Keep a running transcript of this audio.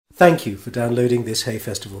Thank you for downloading this Hay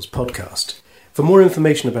Festivals podcast. For more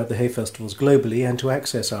information about the Hay Festivals globally and to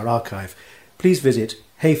access our archive, please visit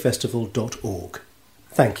hayfestival.org.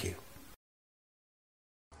 Thank you.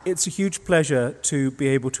 It's a huge pleasure to be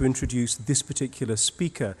able to introduce this particular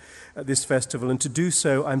speaker at this festival, and to do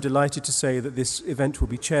so I'm delighted to say that this event will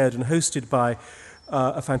be chaired and hosted by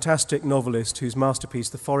a fantastic novelist whose masterpiece,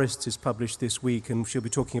 The Forests, is published this week, and she'll be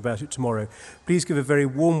talking about it tomorrow. Please give a very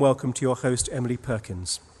warm welcome to your host, Emily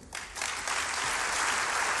Perkins.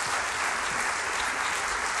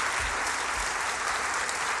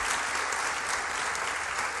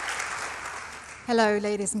 Hello,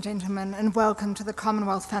 ladies and gentlemen, and welcome to the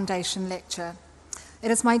Commonwealth Foundation Lecture.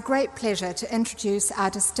 It is my great pleasure to introduce our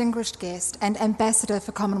distinguished guest and ambassador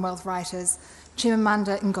for Commonwealth writers,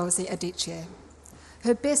 Chimamanda Ngozi Adichie.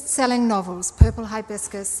 Her best-selling novels, Purple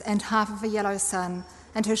Hibiscus and Half of a Yellow Sun,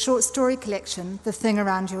 and her short story collection, The Thing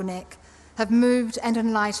Around Your Neck, have moved and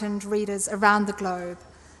enlightened readers around the globe,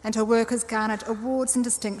 and her work has garnered awards and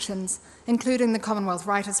distinctions, including the Commonwealth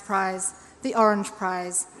Writers' Prize, the Orange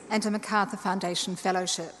Prize, and a MacArthur Foundation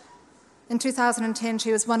Fellowship. In 2010,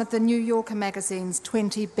 she was one of the New Yorker magazine's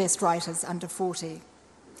 20 best writers under 40.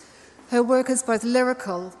 Her work is both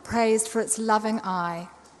lyrical, praised for its loving eye,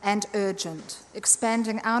 and urgent,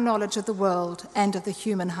 expanding our knowledge of the world and of the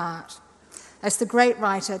human heart. As the great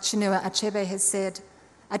writer Chinua Achebe has said,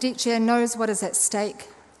 Adichie knows what is at stake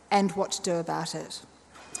and what to do about it.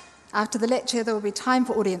 After the lecture, there will be time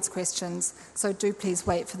for audience questions, so do please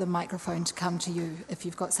wait for the microphone to come to you if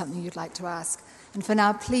you've got something you'd like to ask. And for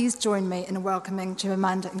now, please join me in welcoming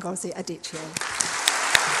Chimamanda Ngozi Adichie.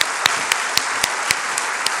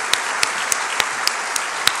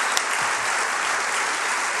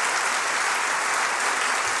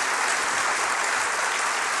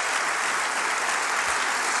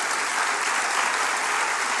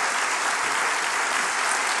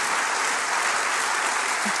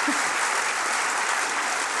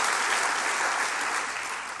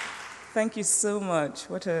 Thank you so much.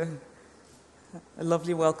 What a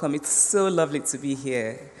lovely welcome. It's so lovely to be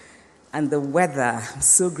here. And the weather, I'm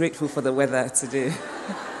so grateful for the weather today.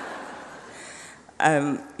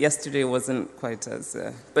 Yesterday wasn't quite as...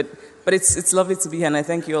 But it's lovely to be here, and I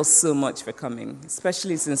thank you all so much for coming,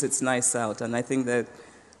 especially since it's nice out, and I think that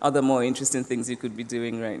other more interesting things you could be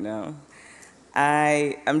doing right now.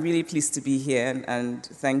 I am really pleased to be here, and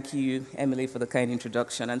thank you, Emily, for the kind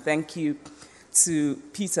introduction, and thank you to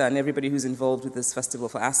Peter and everybody who's involved with this festival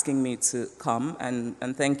for asking me to come,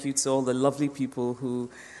 and thank you to all the lovely people who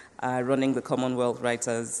are running the Commonwealth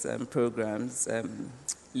Writers programs,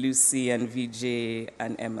 Lucy and Vijay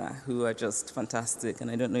and Emma, who are just fantastic, and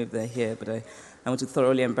I don't know if they're here, but I want to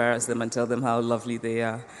thoroughly embarrass them and tell them how lovely they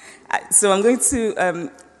are. So I'm going to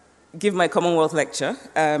give my Commonwealth lecture,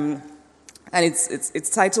 and it's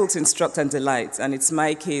titled To Instruct and Delight, and it's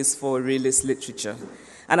my case for realist literature.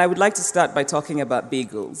 And I would like to start by talking about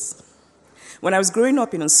bagels. When I was growing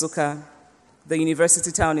up in Nsukka, the university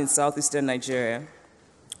town in southeastern Nigeria,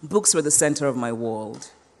 books were the center of my world.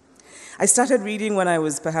 I started reading when I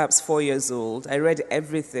was perhaps 4 years old. I read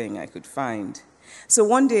everything I could find. So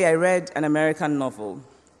one day I read an American novel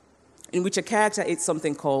in which a character ate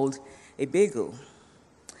something called a bagel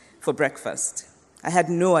for breakfast. I had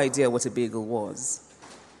no idea what a bagel was,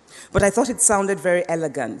 but I thought it sounded very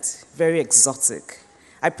elegant, very exotic.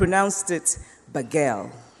 I pronounced it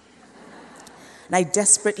bagel. And I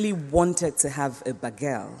desperately wanted to have a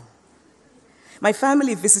bagel. My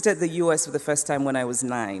family visited the US for the first time when I was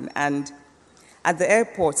 9, and at the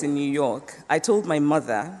airport in New York, I told my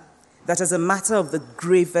mother that as a matter of the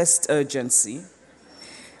gravest urgency,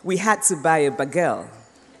 we had to buy a bagel.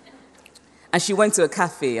 And she went to a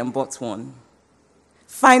cafe and bought one.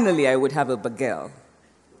 Finally, I would have a bagel.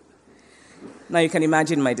 Now you can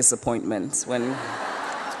imagine my disappointment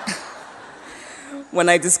when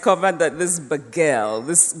I discovered that this bagel,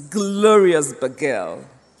 this glorious bagel,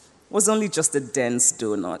 was only just a dense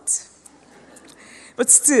donut. But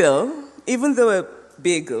still, even though a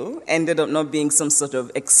bagel ended up not being some sort of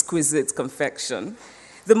exquisite confection,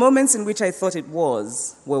 the moments in which I thought it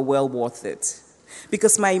was were well worth it,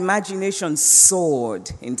 because my imagination soared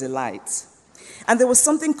in delight. And there was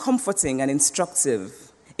something comforting and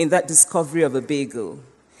instructive in that discovery of a bagel,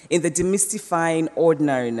 in the demystifying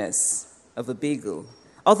ordinariness of a bagel.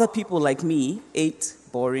 Other people like me ate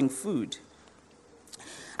boring food.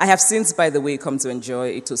 I have since, by the way, come to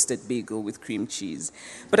enjoy a toasted bagel with cream cheese.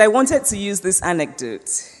 But I wanted to use this anecdote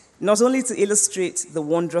not only to illustrate the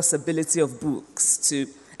wondrous ability of books to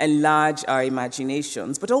enlarge our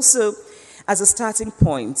imaginations, but also as a starting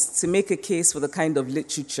point to make a case for the kind of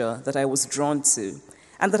literature that I was drawn to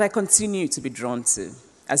and that I continue to be drawn to.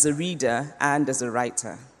 as a reader and as a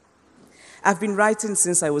writer. I've been writing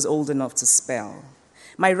since I was old enough to spell.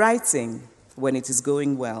 My writing, when it is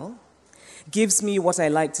going well, gives me what I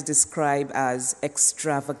like to describe as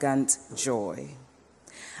extravagant joy.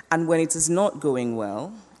 And when it is not going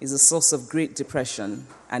well, is a source of great depression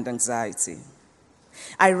and anxiety.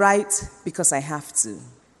 I write because I have to.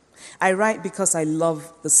 I write because I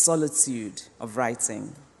love the solitude of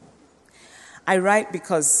writing. I write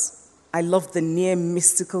because I love the near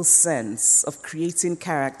mystical sense of creating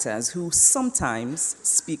characters who sometimes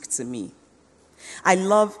speak to me.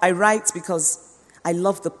 I write because I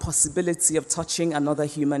love the possibility of touching another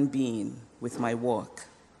human being with my work.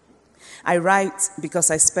 I write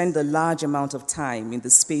because I spend a large amount of time in the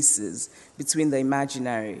spaces between the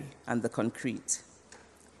imaginary and the concrete.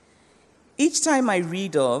 Each time I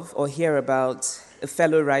read of or hear about a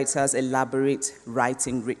fellow writer's elaborate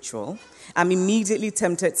writing ritual, I'm immediately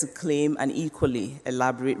tempted to claim an equally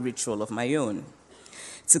elaborate ritual of my own.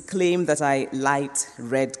 To claim that I light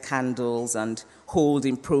red candles and hold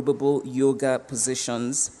improbable yoga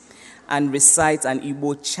positions and recite an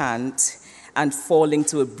Igbo chant and fall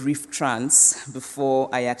into a brief trance before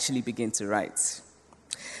I actually begin to write.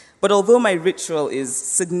 But although my ritual is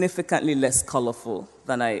significantly less colorful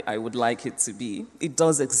than I would like it to be, it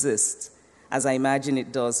does exist, as I imagine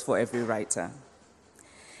it does for every writer.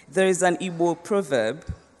 There is an Igbo proverb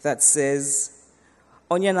that says,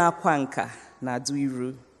 "Onye na-akwa nka na-adu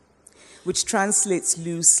iru," which translates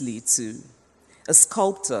loosely to, "A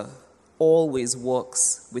sculptor always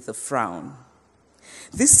works with a frown."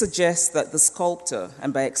 This suggests that the sculptor,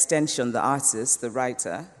 and by extension the artist, the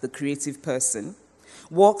writer, the creative person,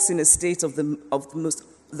 works in a state of the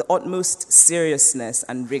utmost seriousness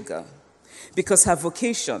and rigor, because her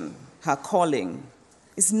vocation, her calling,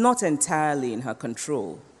 is not entirely in her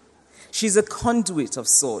control. She's a conduit of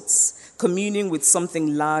sorts, communing with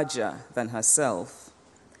something larger than herself,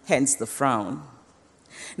 hence the frown.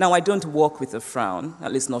 Now, I don't work with a frown,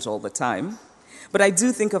 at least not all the time, but I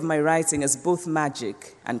do think of my writing as both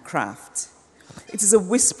magic and craft. It is a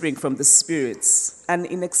whispering from the spirits, an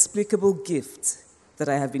inexplicable gift that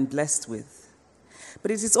I have been blessed with. But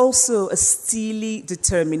it is also a steely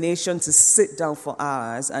determination to sit down for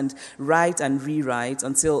hours and write and rewrite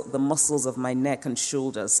until the muscles of my neck and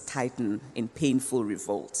shoulders tighten in painful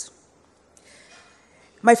revolt.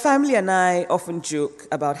 My family and I often joke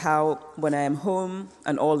about how when I am home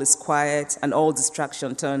and all is quiet and all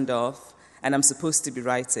distraction turned off, and I'm supposed to be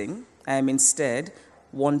writing, I am instead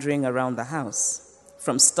wandering around the house,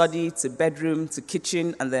 from study to bedroom to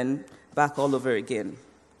kitchen and then back all over again.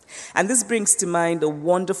 And this brings to mind a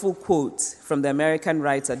wonderful quote from the American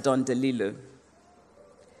writer Don DeLillo.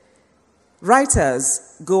 Writers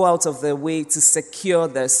go out of their way to secure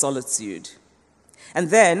their solitude. And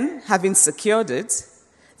then, having secured it,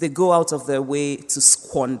 they go out of their way to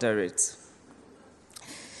squander it.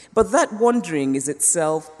 But that wandering is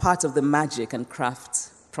itself part of the magic and craft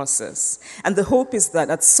process. And the hope is that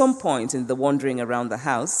at some point in the wandering around the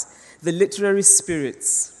house, the literary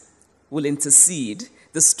spirits will intercede,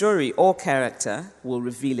 the story or character will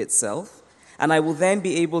reveal itself, and I will then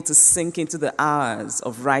be able to sink into the hours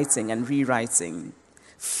of writing and rewriting,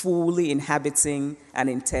 fully inhabiting an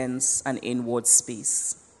intense and inward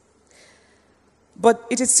space. But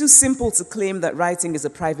it is too simple to claim that writing is a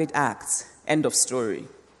private act, end of story.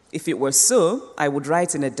 If it were so, I would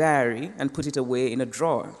write in a diary and put it away in a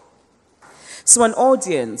drawer. So an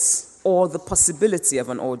audience, or the possibility of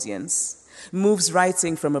an audience, moves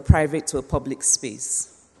writing from a private to a public space.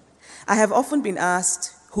 I have often been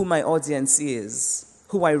asked who my audience is,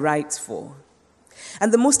 who I write for.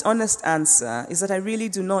 And the most honest answer is that I really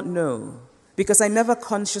do not know, because I never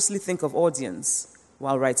consciously think of audience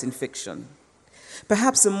while writing fiction.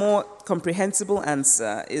 Perhaps a more comprehensible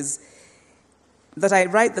answer is that I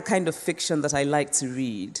write the kind of fiction that I like to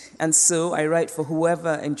read, and so I write for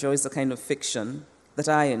whoever enjoys the kind of fiction that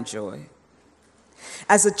I enjoy.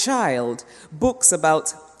 As a child, books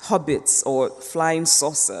about hobbits or flying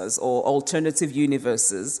saucers or alternative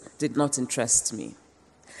universes did not interest me.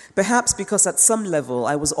 Perhaps because at some level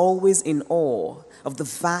I was always in awe of the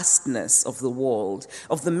vastness of the world,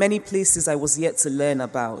 of the many places I was yet to learn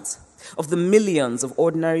about, of the millions of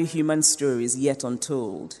ordinary human stories yet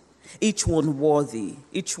untold, each one worthy,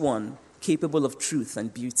 each one capable of truth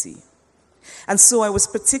and beauty. And so I was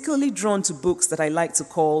particularly drawn to books that I like to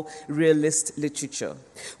call realist literature,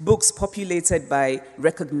 books populated by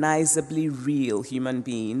recognizably real human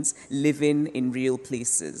beings living in real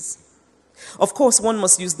places. Of course, one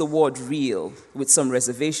must use the word real with some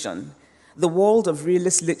reservation. The world of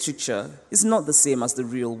realist literature is not the same as the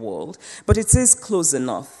real world, but it is close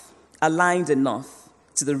enough, aligned enough,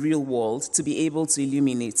 to the real world to be able to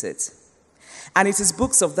illuminate it. And it is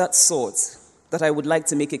books of that sort that I would like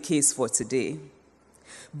to make a case for today.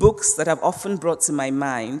 Books that have often brought to my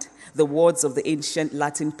mind the words of the ancient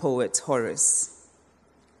Latin poet Horace.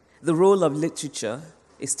 The role of literature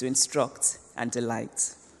is to instruct and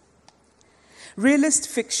delight. Realist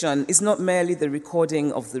fiction is not merely the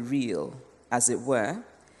recording of the real, as it were.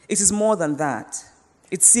 It is more than that.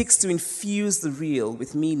 It seeks to infuse the real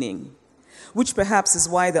with meaning, which perhaps is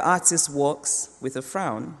why the artist walks with a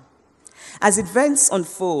frown. As events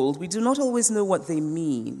unfold, we do not always know what they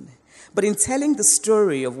mean, but in telling the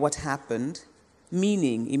story of what happened,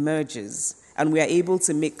 meaning emerges, and we are able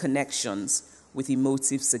to make connections with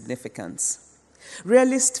emotive significance.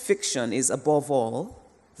 Realist fiction is, above all,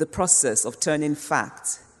 the process of turning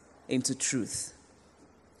fact into truth.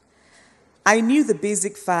 I knew the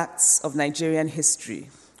basic facts of Nigerian history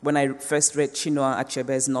when I first read Chinua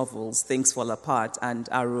Achebe's novels, Things Fall Apart and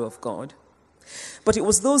Arrow of God. But it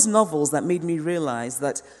was those novels that made me realize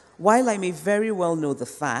that while I may very well know the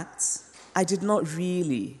facts, I did not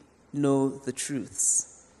really know the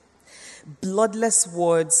truths. Bloodless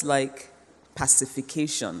words like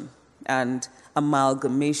pacification and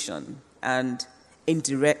amalgamation and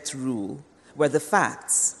indirect rule were the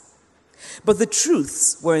facts. But the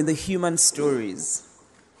truths were in the human stories.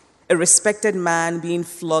 A respected man being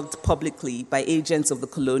flogged publicly by agents of the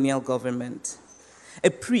colonial government.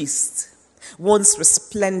 A priest, once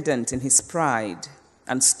resplendent in his pride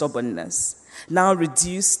and stubbornness, now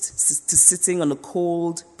reduced to sitting on a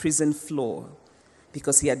cold prison floor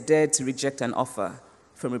because he had dared to reject an offer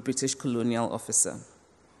from a British colonial officer.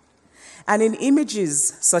 And in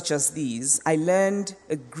images such as these, I learned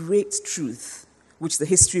a great truth which the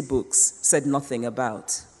history books said nothing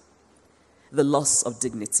about: the loss of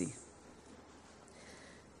dignity.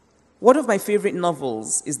 One of my favorite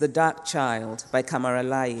novels is The Dark Child by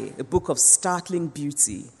Kamaralaye, a book of startling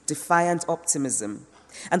beauty, defiant optimism,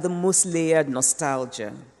 and the most layered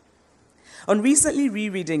nostalgia. On recently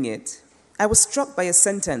rereading it, I was struck by a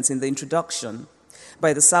sentence in the introduction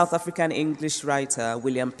by the South African English writer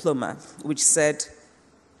William Plummer, which said,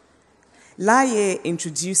 Laye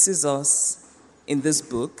introduces us in this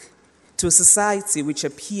book to a society which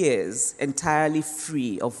appears entirely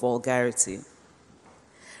free of vulgarity.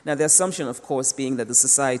 Now, the assumption, of course, being that the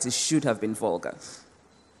society should have been vulgar.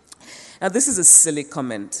 Now, this is a silly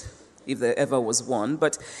comment, if there ever was one,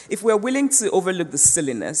 but if we're willing to overlook the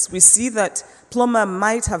silliness, we see that Plummer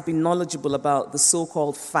might have been knowledgeable about the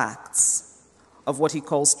so-called facts of what he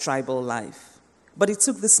calls tribal life. But it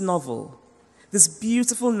took this novel, this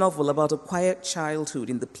beautiful novel about a quiet childhood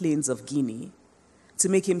in the plains of Guinea, to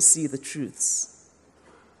make him see the truths.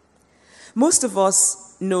 Most of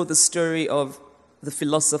us know the story of the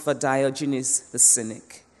philosopher Diogenes the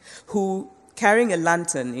Cynic, who, carrying a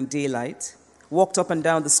lantern in daylight, walked up and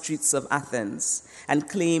down the streets of Athens and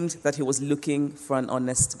claimed that he was looking for an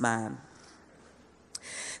honest man.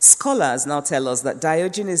 Scholars now tell us that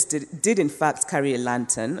Diogenes did in fact carry a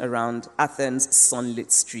lantern around Athens'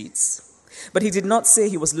 sunlit streets. But he did not say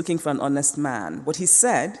he was looking for an honest man. What he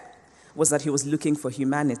said was that he was looking for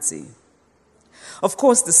humanity. Of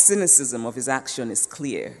course, the cynicism of his action is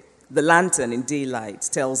clear. The lantern in daylight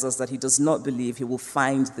tells us that he does not believe he will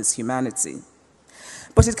find this humanity.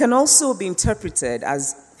 But it can also be interpreted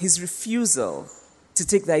as his refusal to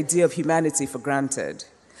take the idea of humanity for granted,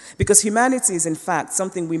 because humanity is in fact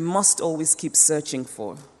something we must always keep searching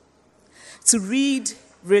for. To read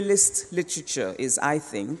realist literature is, I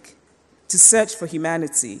think, to search for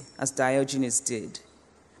humanity as Diogenes did,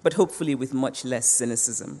 but hopefully with much less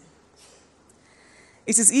cynicism.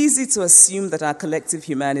 It is easy to assume that our collective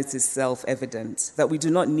humanity is self-evident, that we do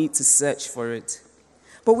not need to search for it.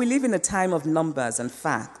 But we live in a time of numbers and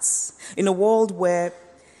facts, in a world where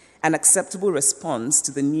an acceptable response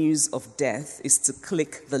to the news of death is to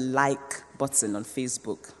click the like button on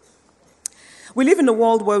Facebook. We live in a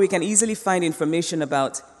world where we can easily find information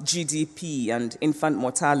about GDP and infant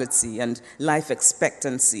mortality and life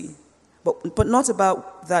expectancy, but not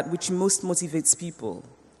about that which most motivates people,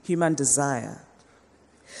 human desire.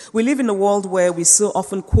 We live in a world where we so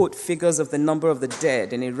often quote figures of the number of the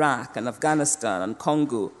dead in Iraq and Afghanistan and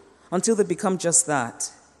Congo until they become just that,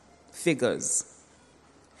 figures.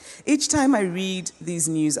 Each time I read these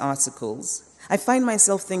news articles, I find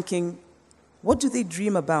myself thinking, what do they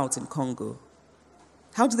dream about in Congo?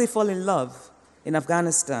 How do they fall in love in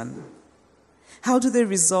Afghanistan? How do they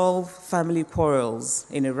resolve family quarrels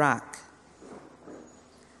in Iraq?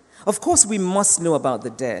 Of course, we must know about the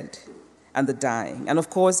dead and the dying. And of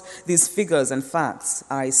course, these figures and facts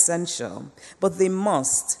are essential, but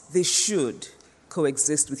they should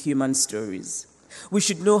coexist with human stories. We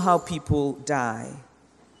should know how people die,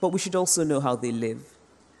 but we should also know how they live.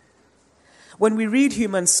 When we read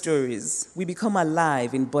human stories, we become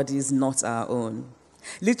alive in bodies not our own.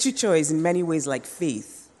 Literature is in many ways like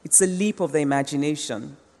faith. It's a leap of the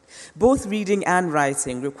imagination. Both reading and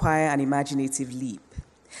writing require an imaginative leap.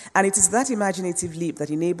 And it is that imaginative leap that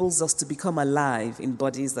enables us to become alive in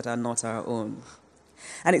bodies that are not our own.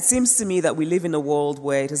 And it seems to me that we live in a world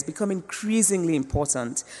where it has become increasingly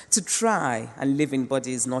important to try and live in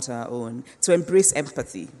bodies not our own, to embrace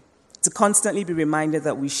empathy, to constantly be reminded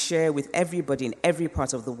that we share with everybody in every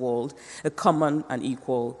part of the world a common and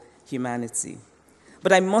equal humanity.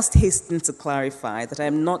 But I must hasten to clarify that I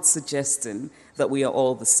am not suggesting that we are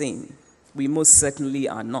all the same. We most certainly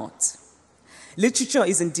are not. Literature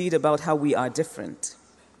is indeed about how we are different.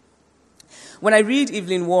 When I read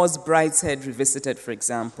Evelyn Waugh's Brideshead Revisited, for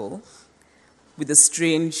example, with the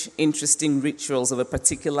strange, interesting rituals of a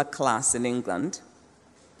particular class in England,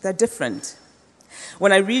 they're different.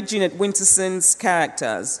 When I read Jeanette Winterson's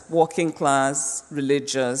characters, working class,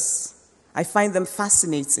 religious, I find them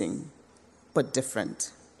fascinating, but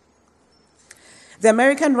different. The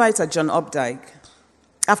American writer John Updike,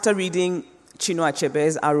 after reading Chinua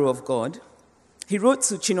Achebe's Arrow of God, he wrote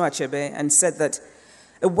to Chinua Achebe and said that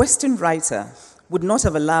a Western writer would not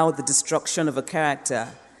have allowed the destruction of a character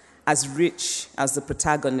as rich as the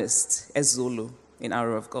protagonist, Ezolu, in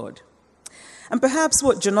Arrow of God. And perhaps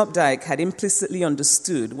what John Updike had implicitly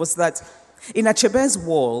understood was that in Achebe's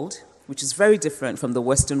world, which is very different from the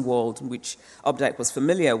Western world which Updike was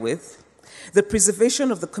familiar with, the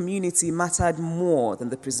preservation of the community mattered more than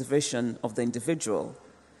the preservation of the individual.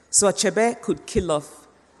 So Achebe could kill off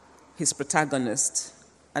his protagonist,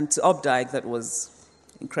 and to Updike that was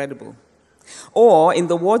incredible. Or, in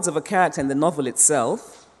the words of a character in the novel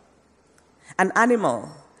itself, an animal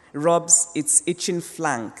rubs its itching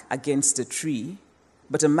flank against a tree,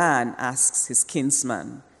 but a man asks his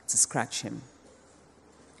kinsman to scratch him.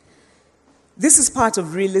 This is part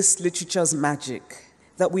of realist literature's magic,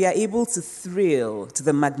 that we are able to thrill to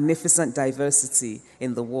the magnificent diversity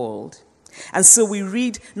in the world. And so we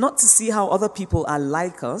read not to see how other people are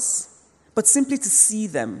like us, but simply to see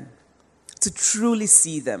them, to truly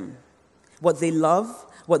see them, what they love,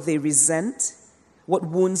 what they resent, what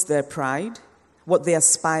wounds their pride, what they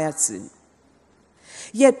aspire to.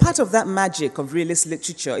 Yet part of that magic of realist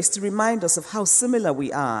literature is to remind us of how similar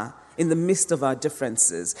we are in the midst of our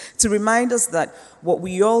differences, to remind us that what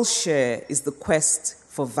we all share is the quest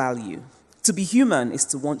for value. To be human is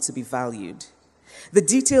to want to be valued. The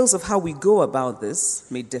details of how we go about this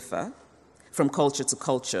may differ from culture to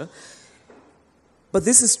culture, but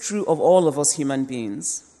this is true of all of us human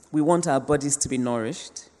beings. We want our bodies to be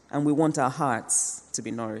nourished, and we want our hearts to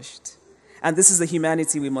be nourished. And this is the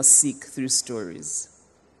humanity we must seek through stories.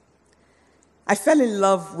 I fell in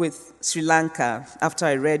love with Sri Lanka after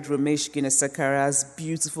I read Ramesh Gunasekara's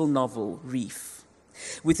beautiful novel, Reef,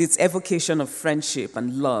 with its evocation of friendship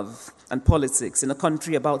and love and politics in a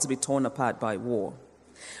country about to be torn apart by war.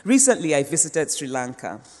 Recently, I visited Sri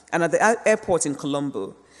Lanka, and at the airport in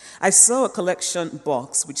Colombo, I saw a collection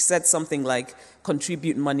box which said something like,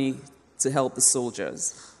 "Contribute money to help the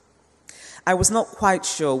soldiers." I was not quite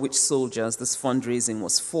sure which soldiers this fundraising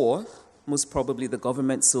was for, most probably the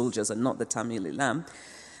government soldiers and not the Tamil Ilam,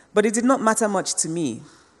 but it did not matter much to me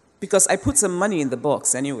because I put some money in the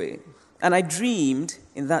box anyway, and I dreamed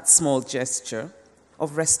in that small gesture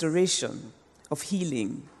of restoration, of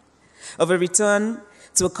healing, of a return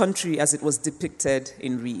to a country as it was depicted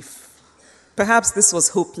in Reef. Perhaps this was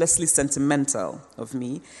hopelessly sentimental of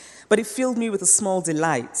me, but it filled me with a small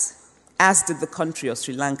delight, as did the country of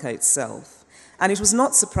Sri Lanka itself. And it was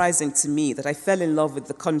not surprising to me that I fell in love with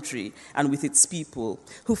the country and with its people,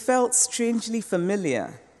 who felt strangely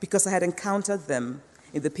familiar because I had encountered them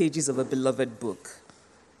in the pages of a beloved book.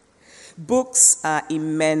 Books are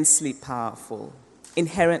immensely powerful,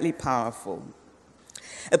 inherently powerful,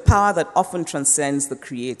 a power that often transcends the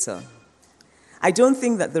creator. I don't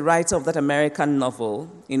think that the writer of that American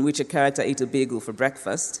novel, in which a character ate a bagel for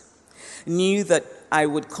breakfast, knew that I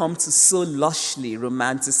would come to so lushly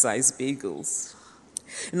romanticize bagels.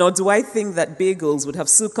 Nor do I think that bagels would have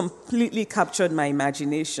so completely captured my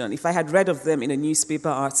imagination if I had read of them in a newspaper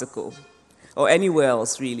article, or anywhere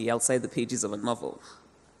else really outside the pages of a novel.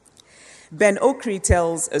 Ben Okri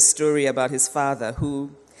tells a story about his father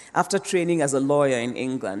who, after training as a lawyer in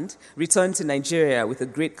England, returned to Nigeria with a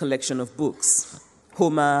great collection of books,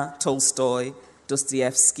 Homer, Tolstoy,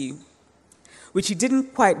 Dostoevsky, which he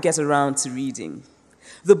didn't quite get around to reading.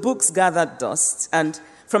 The books gathered dust, and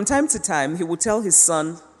from time to time, he would tell his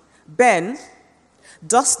son, "Ben,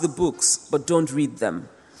 dust the books, but don't read them."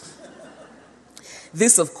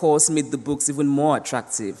 This, of course, made the books even more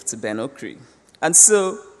attractive to Ben Okri. And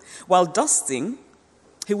so, while dusting,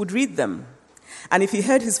 he would read them. And if he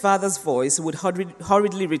heard his father's voice, he would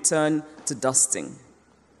hurriedly return to dusting.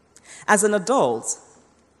 As an adult,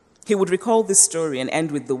 he would recall this story and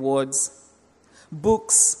end with the words,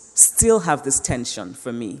 "Books still have this tension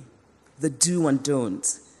for me, the do and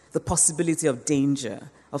don't, the possibility of danger,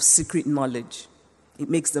 of secret knowledge. It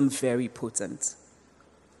makes them very potent."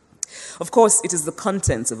 Of course, it is the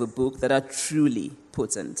contents of a book that are truly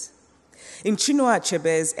potent. In Chinua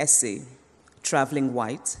Achebe's essay, Traveling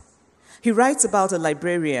White, he writes about a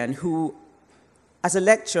librarian who, at a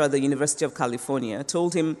lecture at the University of California,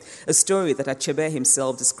 told him a story that Achebe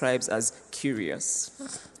himself describes as curious.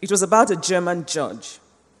 It was about a German judge.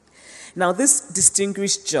 Now, this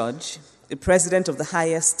distinguished judge, the president of the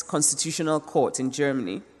highest constitutional court in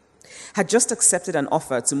Germany, had just accepted an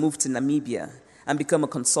offer to move to Namibia and become a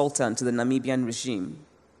consultant to the Namibian regime.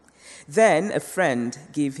 Then a friend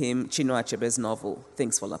gave him Chinua Achebe's novel,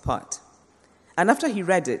 Things Fall Apart. And after he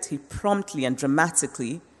read it, he promptly and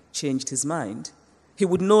dramatically changed his mind. He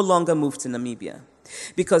would no longer move to Namibia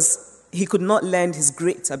because he could not lend his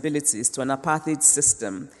great abilities to an apartheid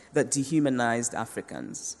system that dehumanized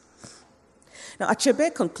Africans. Now,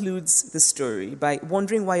 Achebe concludes the story by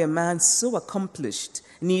wondering why a man so accomplished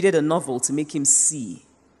needed a novel to make him see.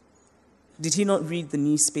 Did he not read the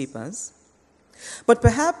newspapers? But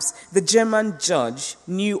perhaps the German judge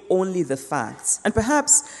knew only the facts, and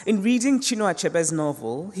perhaps in reading Chinua Achebe's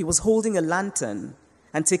novel, he was holding a lantern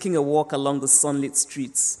and taking a walk along the sunlit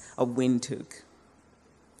streets of Windhoek.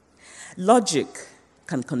 Logic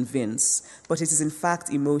can convince, but it is in fact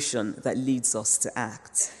emotion that leads us to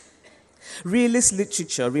act. Realist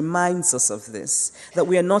literature reminds us of this, that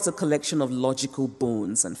we are not a collection of logical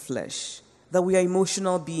bones and flesh, that we are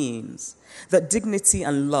emotional beings, that dignity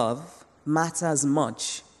and love matter as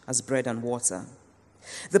much as bread and water.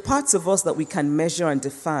 The parts of us that we can measure and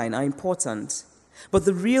define are important, but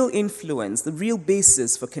the real influence, the real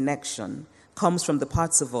basis for connection comes from the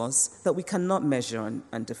parts of us that we cannot measure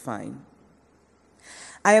and define.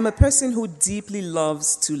 I am a person who deeply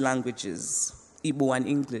loves two languages, Igbo and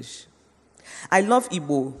English. I love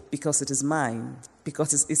Igbo because it is mine,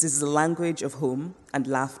 because it is the language of home and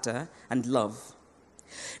laughter and love.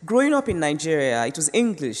 Growing up in Nigeria, it was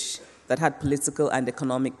English that had political and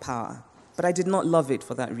economic power, but I did not love it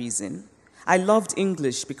for that reason. I loved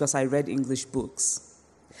English because I read English books.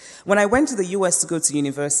 When I went to the US to go to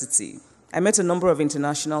university, I met a number of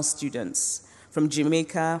international students from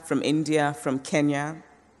Jamaica, from India, from Kenya,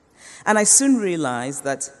 and I soon realized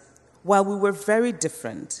that while we were very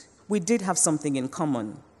different, we did have something in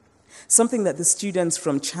common, something that the students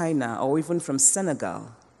from China or even from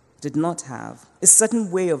Senegal did not have, a certain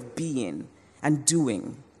way of being and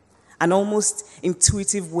doing, an almost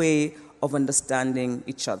intuitive way of understanding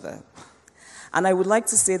each other. And I would like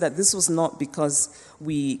to say that this was not because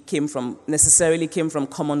we necessarily came from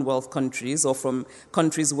Commonwealth countries or from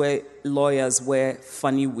countries where lawyers wear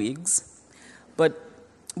funny wigs, but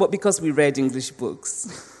because we read English books.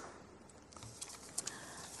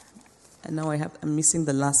 And now I'm missing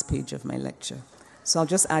the last page of my lecture, so I'll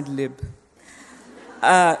just ad lib.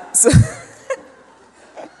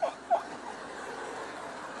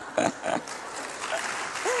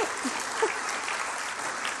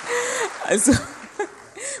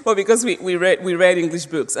 Well, because we read English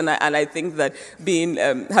books, and I think that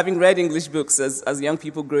having read English books as young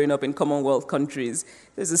people growing up in Commonwealth countries,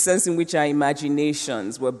 there's a sense in which our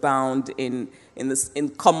imaginations were bound in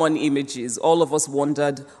common images. All of us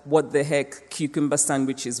wondered what the heck cucumber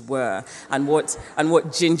sandwiches were, and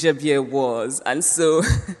what ginger beer was, and so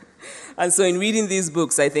in reading these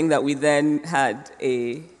books, I think that we then had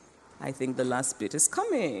I think the last bit is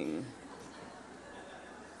coming.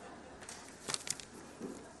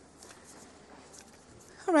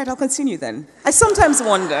 All right, I'll continue then. I sometimes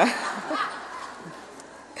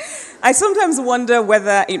wonder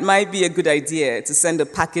whether it might be a good idea to send a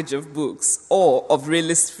package of books or of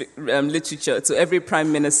realist literature to every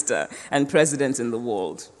prime minister and president in the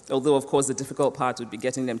world, although, of course, the difficult part would be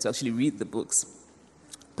getting them to actually read the books.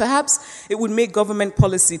 Perhaps it would make government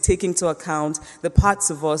policy take into account the parts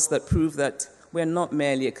of us that prove that we're not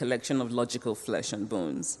merely a collection of logical flesh and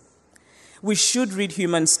bones. We should read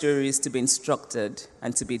human stories to be instructed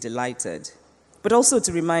and to be delighted, but also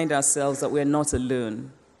to remind ourselves that we're not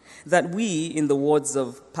alone, that we, in the words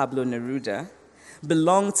of Pablo Neruda,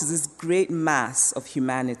 belong to this great mass of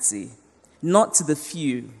humanity, not to the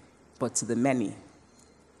few, but to the many.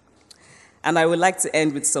 And I would like to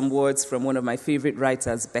end with some words from one of my favorite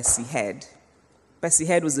writers, Bessie Head. Bessie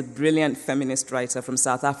Head was a brilliant feminist writer from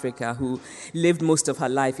South Africa who lived most of her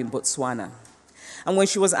life in Botswana. And when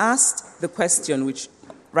she was asked the question, which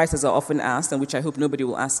writers are often asked, and which I hope nobody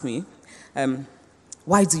will ask me,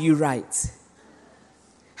 why do you write?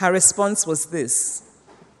 Her response was this: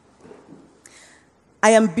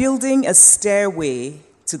 I am building a stairway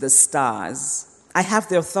to the stars. I have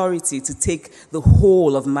the authority to take the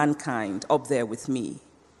whole of mankind up there with me.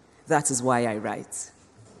 That is why I write.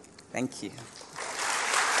 Thank you.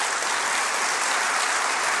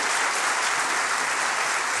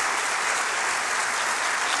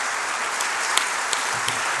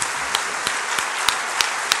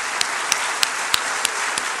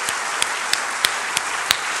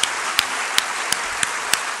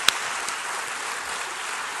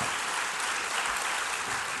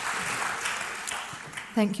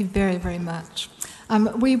 Thank you very, very much.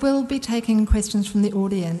 We will be taking questions from the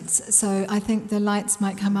audience, so I think the lights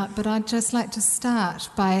might come up, but I'd just like to start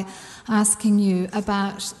by asking you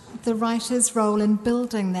about the writer's role in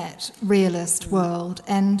building that realist world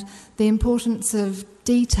and the importance of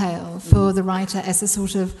detail for the writer as a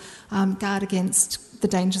sort of guard against the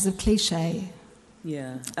dangers of cliché.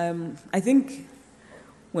 Yeah, I think,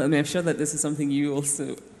 well, I mean, I'm sure that this is something you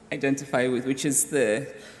also identify with, which is the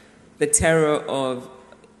terror of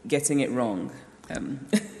getting it wrong.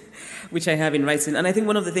 Which I have in writing. And I think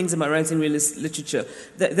one of the things about writing realist literature,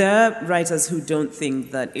 there are writers who don't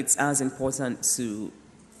think that it's as important to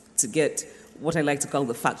get what I like to call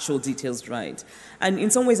the factual details right. And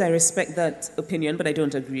in some ways I respect that opinion, but I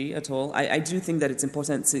don't agree at all. I do think that it's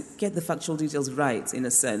important to get the factual details right, in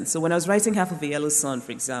a sense. So when I was writing Half of a Yellow Sun,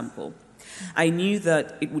 for example, I knew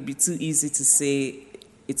that it would be too easy to say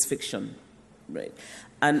it's fiction, right?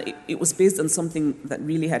 And it was based on something that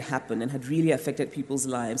really had happened and had really affected people's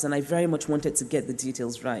lives. And I very much wanted to get the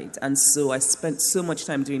details right. And so I spent so much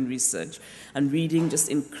time doing research and reading just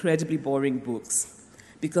incredibly boring books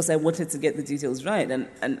because I wanted to get the details right.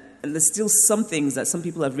 And there's still some things that some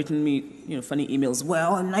people have written me, funny emails.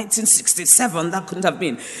 Well, in 1967, that couldn't have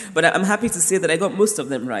been. But I'm happy to say that I got most of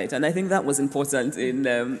them right. And I think that was important in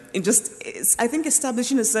just, I think,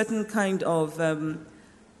 establishing a certain kind of...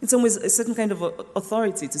 in some ways, a certain kind of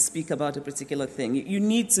authority to speak about a particular thing. You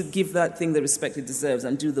need to give that thing the respect it deserves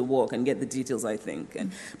and do the work and get the details, I think.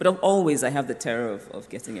 But always I have the terror of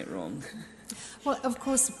getting it wrong. Well, of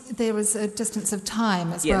course, there was a distance of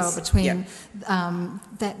time as Yes. well between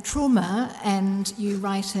that trauma and you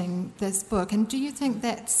writing this book. And do you think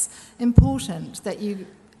that's important, that you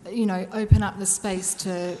open up the space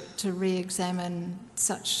to re-examine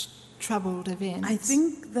such troubled events? I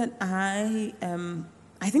think that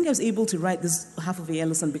I think I was able to write this Half of a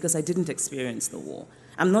Yellow Sun because I didn't experience the war.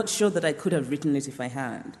 I'm not sure that I could have written it if I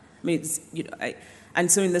had. I mean,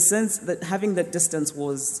 and so in the sense that having that distance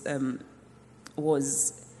I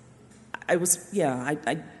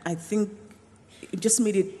think it just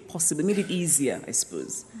made it possible, made it easier, I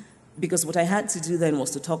suppose. Because what I had to do then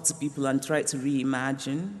was to talk to people and try to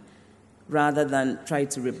reimagine rather than try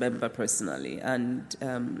to remember personally.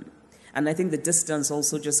 And I think the distance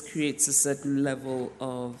also just creates a certain level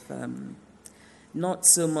of not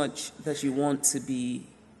so much that you want to be,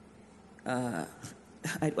 I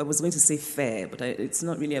was going to say fair, but it's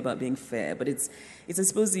not really about being fair, but it's I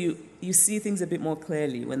suppose you see things a bit more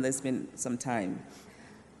clearly when there's been some time.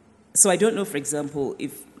 So I don't know, for example,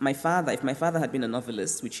 if my father had been a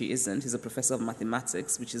novelist, which he isn't, he's a professor of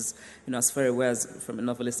mathematics, which is, as far away from a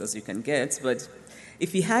novelist as you can get, but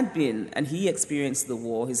if he had been and he experienced the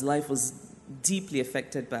war, his life was deeply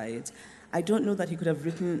affected by it, I don't know that he could have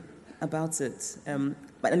written about it.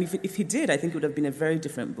 But if he did, I think it would have been a very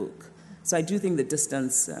different book. So I do think the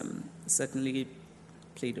distance certainly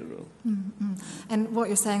played a role. Mm-hmm. And what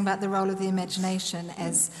you're saying about the role of the imagination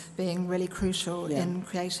as being really crucial in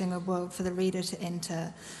creating a world for the reader to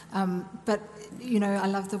enter. But, I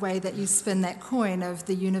love the way that you spin that coin of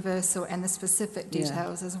the universal and the specific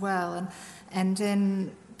details as well. And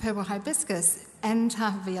in Purple Hibiscus and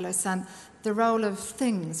Half of a Yellow Sun, the role of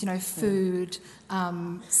things, food,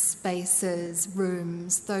 spaces,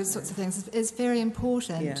 rooms, those sorts of things is very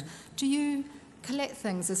important. Yeah. Do you collect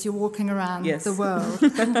things as you're walking around the world?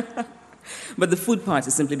 But the food part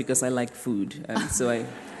is simply because I like food. So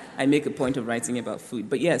I make a point of writing about food.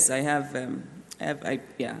 But yes, I'm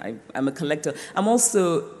a collector. I'm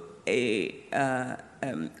also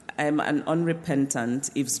I'm an unrepentant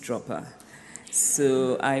eavesdropper.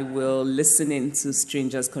 So I will listen into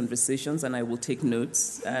strangers' conversations and I will take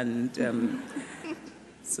notes. And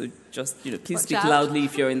so just, please speak loudly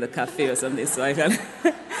if you're in the cafe or something so I can...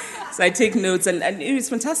 So I take notes, and it's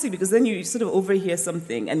fantastic because then you sort of overhear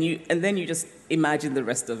something, and then you just imagine the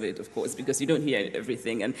rest of it, of course, because you don't hear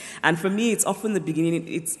everything. And for me, it's often the beginning.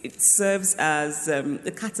 It serves as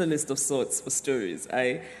a catalyst of sorts for stories.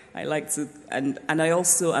 I like to, and I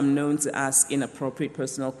also am known to ask inappropriate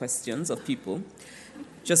personal questions of people.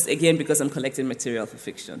 Just again because I'm collecting material for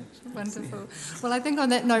fiction. Wonderful. Well, I think on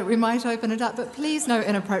that note we might open it up, but please no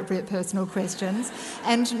inappropriate personal questions,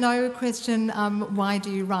 and no question, why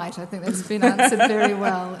do you write? I think that's been answered very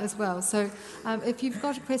well as well. So if you've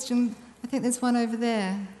got a question, I think there's one over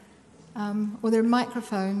there, or there are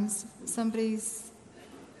microphones. Somebody's...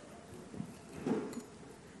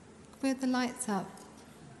 Where are the lights up?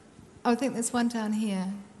 Oh, I think there's one down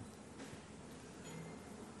here.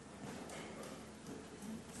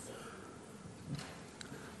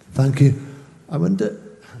 Thank you. I wonder,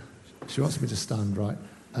 she wants me to stand, right?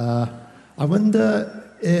 I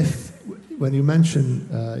wonder if, when you mention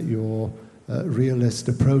your realist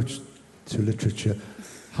approach to literature,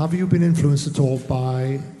 have you been influenced at all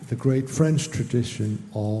by the great French tradition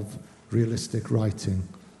of realistic writing?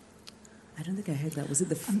 I don't think I heard that. Was it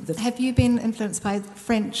the Have you been influenced by the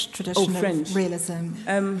French tradition of realism?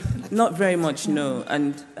 Not very much, no.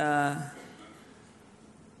 And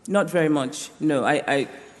not very much, no. I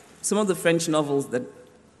some of the French novels that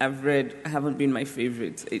I've read haven't been my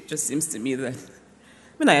favorite. It just seems to me that,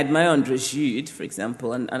 I admire André Gide, for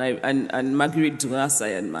example, and Marguerite Duras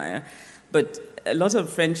I admire, but a lot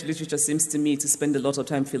of French literature seems to me to spend a lot of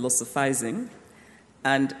time philosophizing,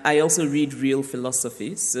 and I also read real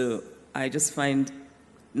philosophy, so I just find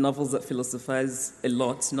novels that philosophize a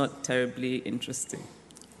lot not terribly interesting.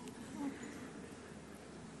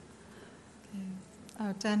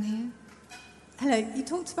 Oh, down here. Hello, you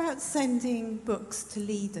talked about sending books to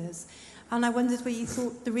leaders, and I wondered whether you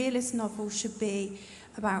thought the realist novel should be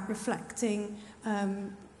about reflecting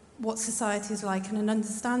what society is like and an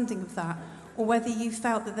understanding of that, or whether you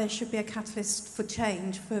felt that there should be a catalyst for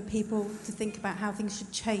change, for people to think about how things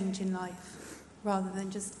should change in life, rather than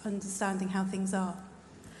just understanding how things are.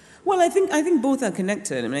 Well, I think both are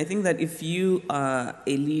connected. I think that if you are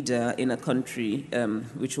a leader in a country,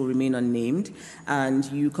 which will remain unnamed, and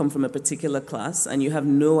you come from a particular class and you have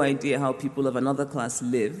no idea how people of another class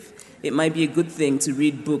live, it might be a good thing to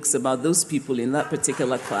read books about those people in that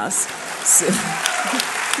particular class. So,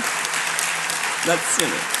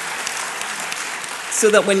 so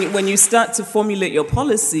that when you start to formulate your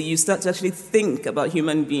policy, you start to actually think about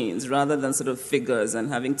human beings rather than sort of figures and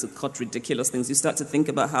having to cut ridiculous things. You start to think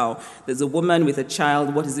about how there's a woman with a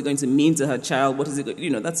child, what is it going to mean to her child, what is it,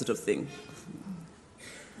 that sort of thing.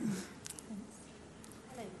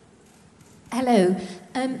 Hello.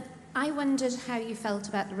 I wondered how you felt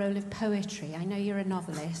about the role of poetry. I know you're a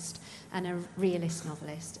novelist and a realist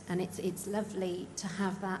novelist, and it's lovely to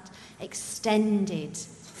have that extended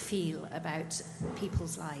feel about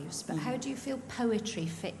people's lives, but how do you feel poetry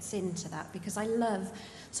fits into that? Because I love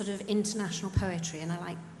sort of international poetry, and I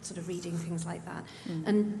like sort of reading things like that.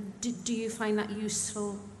 And do you find that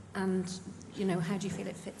useful? And how do you feel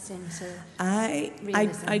it fits into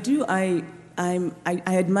realism? I do. I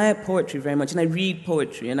admire poetry very much, and I read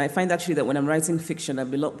poetry, and I find actually that when I'm writing fiction,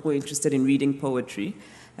 I'm a lot more interested in reading poetry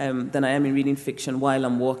than I am in reading fiction while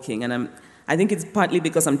I'm walking, and I think it's partly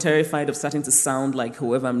because I'm terrified of starting to sound like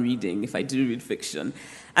whoever I'm reading if I do read fiction.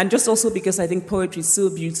 And just also because I think poetry is so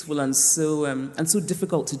beautiful and so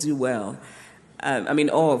difficult to do well.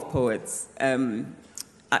 All of poets.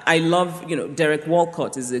 I love, Derek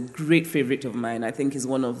Walcott is a great favorite of mine. I think he's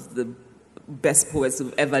one of the best poets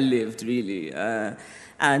who've ever lived, really.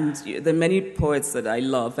 And there are many poets that I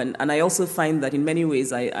love. And I also find that in many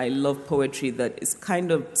ways I love poetry that is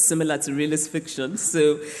kind of similar to realist fiction.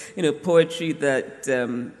 So, poetry that,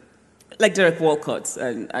 like Derek Walcott,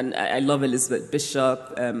 and I love Elizabeth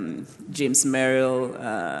Bishop, James Merrill,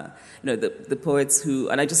 the poets who,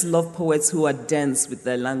 and I just love poets who are dense with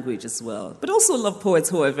their language as well. But also love poets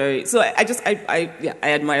who are very, so I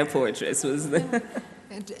admire poetry, I suppose.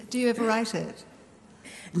 Do you ever write it?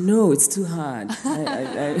 No, it's too hard.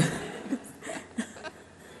 Okay.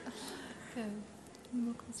 Any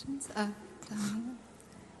more questions? Down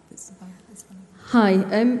here. Hi.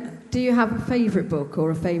 Do you have a favourite book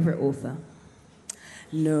or a favourite author?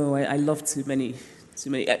 No, I love too many.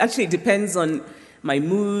 Actually, it depends on my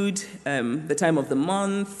mood, the time of the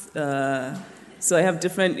month. So I have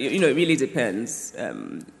different. It really depends.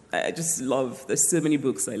 I just love, there's so many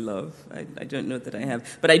books I love. I don't know that I have.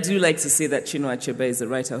 But I do like to say that Chinua Achebe is a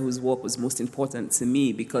writer whose work was most important to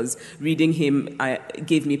me because reading him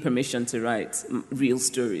gave me permission to write real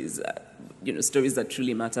stories. stories that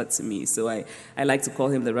truly matter to me. So I like to call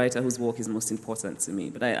him the writer whose work is most important to me.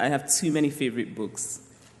 But I have too many favorite books.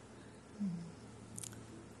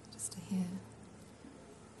 Just to hear.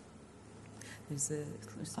 There's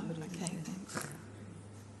somebody. Okay, thanks.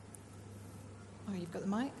 Oh, you've got the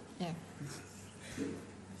mic? Yeah.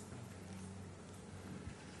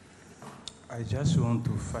 I just want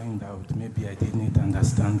to find out, maybe I didn't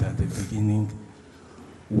understand at the beginning,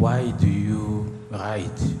 why do you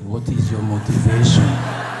write? What is your motivation?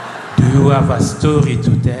 Do you have a story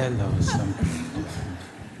to tell or something?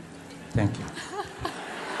 Thank you.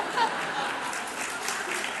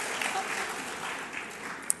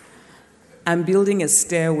 I'm building a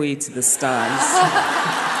stairway to the stars.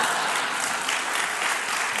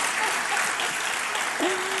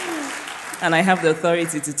 And I have the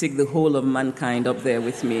authority to take the whole of mankind up there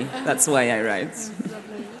with me. That's why I write.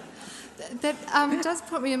 That does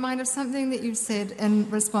put me in mind of something that you said in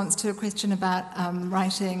response to a question about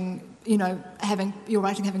writing, having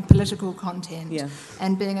political content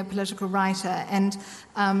and being a political writer. And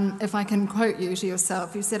if I can quote you to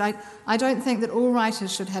yourself, you said, I don't think that all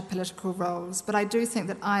writers should have political roles, but I do think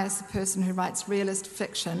that I, as a person who writes realist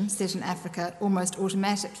fiction set in Africa, almost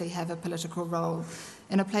automatically have a political role.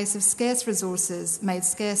 In a place of scarce resources made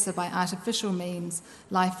scarcer by artificial means,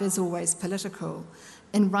 life is always political.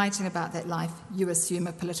 In writing about that life, you assume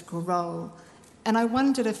a political role. And I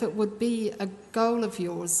wondered if it would be a goal of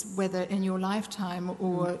yours, whether in your lifetime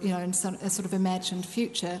or in a sort of imagined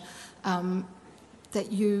future,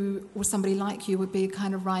 that you or somebody like you would be a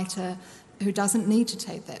kind of writer who doesn't need to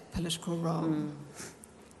take that political role.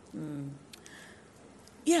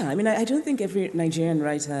 Yeah, I mean, I don't think every Nigerian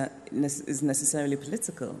writer is necessarily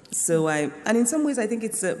political. So and in some ways, I think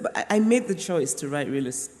I made the choice to write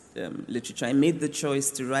realist literature. I made the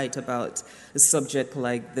choice to write about a subject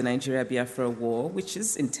like the Nigeria-Biafra War, which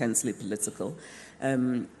is intensely political.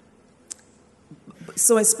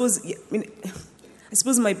 So I suppose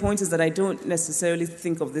my point is that I don't necessarily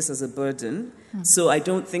think of this as a burden. So I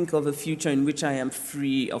don't think of a future in which I am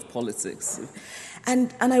free of politics.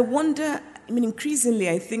 And I wonder, increasingly,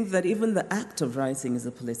 I think that even the act of writing is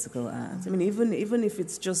a political act. Even if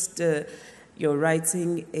it's just you're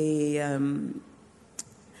writing a...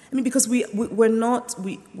 because we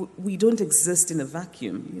don't exist in a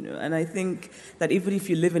vacuum, And I think that even if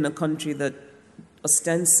you live in a country that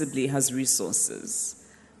ostensibly has resources,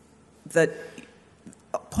 that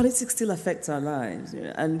politics still affects our lives,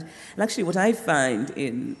 And actually, what I find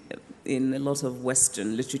in a lot of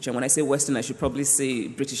Western literature, when I say Western, I should probably say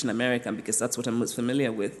British and American because that's what I'm most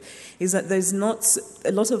familiar with, is that there's not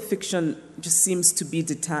a lot of fiction just seems to be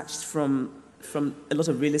detached from a lot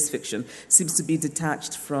of realist fiction seems to be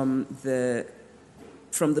detached from the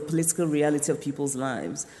political reality of people's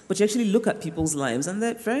lives. But you actually look at people's lives and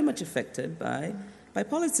they're very much affected by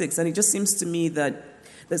politics. And it just seems to me that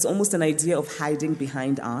there's almost an idea of hiding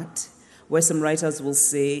behind art, where some writers will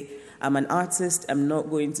say, I'm an artist, I'm not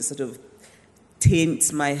going to sort of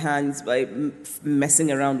taint my hands by messing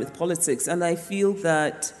around with politics. And I feel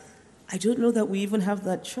that I don't know that we even have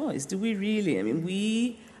that choice. Do we really?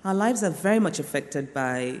 Our lives are very much affected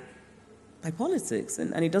by politics,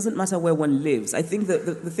 and it doesn't matter where one lives. I think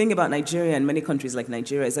the thing about Nigeria and many countries like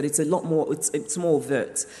Nigeria is that it's a lot more, it's more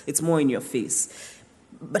overt, it's more in your face.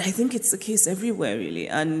 But I think it's the case everywhere, really.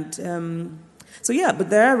 And but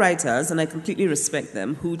there are writers, and I completely respect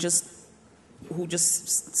them, who just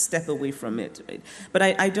step away from it, right? But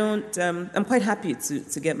I don't, I'm quite happy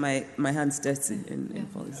to get my hands dirty in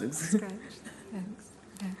politics. That's great, thanks.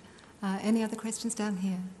 Yeah. Any other questions down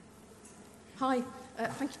here? Hi,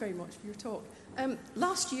 thank you very much for your talk.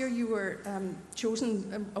 Last year you were chosen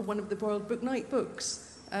one of the World Book Night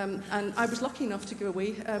books, and I was lucky enough to go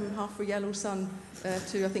away half for Yellow Sun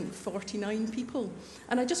to, I think, 49 people.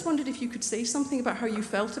 And I just wondered if you could say something about how you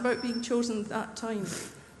felt about being chosen at that time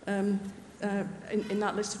in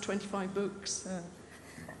that list of 25 books.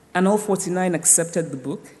 And all 49 accepted the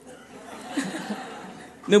book?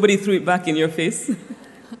 Nobody threw it back in your face?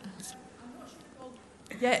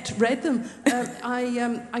 Yet read them.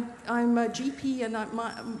 I'm a GP, and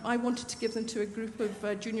I wanted to give them to a group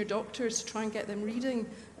of junior doctors to try and get them reading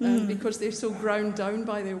because they're so ground down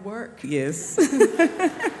by their work. Yes,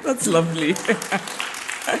 that's lovely.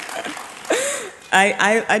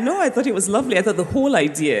 I know, I thought it was lovely. I thought the whole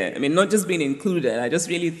idea, not just being included, I just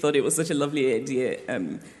really thought it was such a lovely idea,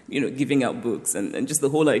 giving out books, and just the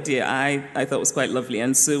whole idea I thought was quite lovely.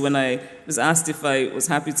 And so when I was asked if I was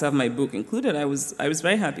happy to have my book included, I was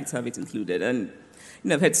very happy to have it included. And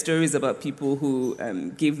I've heard stories about people who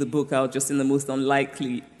gave the book out just in the most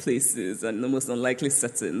unlikely places and the most unlikely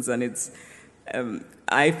settings, and it's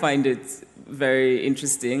I find it very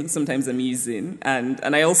interesting, sometimes amusing,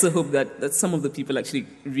 and I also hope that some of the people actually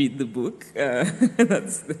read the book.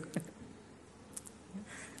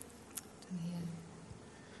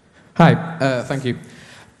 Hi, thank you.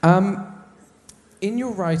 In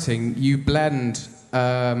your writing, you blend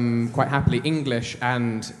quite happily English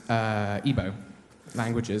and Igbo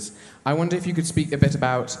languages. I wonder if you could speak a bit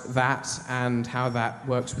about that and how that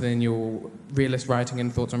works within your realist writing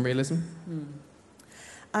and thoughts on realism.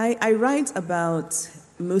 I write about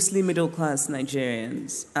mostly middle-class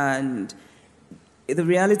Nigerians, and the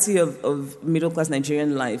reality of middle-class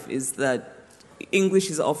Nigerian life is that English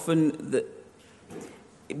is often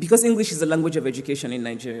because English is the language of education in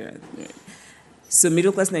Nigeria. So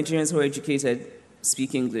middle-class Nigerians who are educated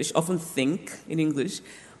speak English, often think in English,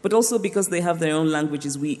 but also because they have their own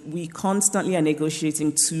languages, we constantly are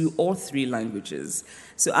negotiating 2 or 3 languages.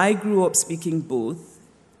 So I grew up speaking both,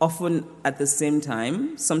 often at the same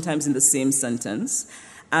time, sometimes in the same sentence,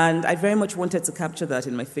 and I very much wanted to capture that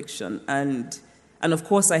in my fiction. And of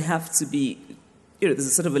course I have to be, there's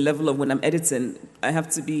a sort of a level of when I'm editing, I have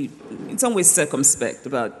to be in some ways circumspect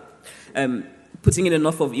about putting in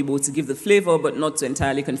enough of Igbo to give the flavor, but not to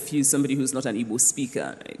entirely confuse somebody who's not an Igbo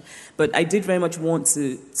speaker. Right? But I did very much want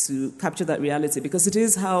to capture that reality, because it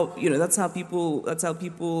is how, that's how people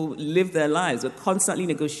live their lives. We're constantly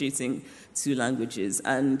negotiating 2 languages.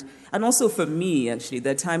 And also for me, actually,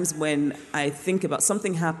 there are times when I think about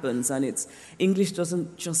something happens and English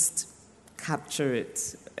doesn't just capture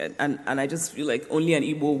it. And I just feel like only an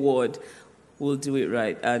Igbo word will do it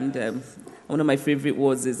right. And one of my favorite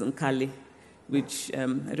words is Nkali, which I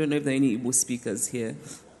don't know if there are any Igbo speakers here.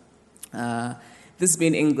 This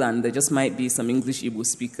being England, there just might be some English Igbo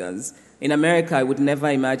speakers. In America, I would never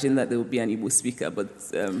imagine that there would be an Igbo speaker, but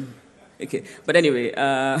okay. But anyway,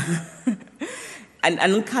 and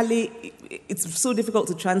Nkali, it's so difficult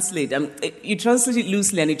to translate. You translate it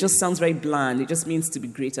loosely, and it just sounds very bland. It just means to be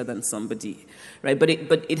greater than somebody, right? But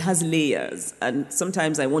it has layers, and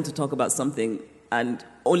sometimes I want to talk about something, and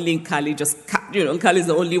only Nkali Nkali is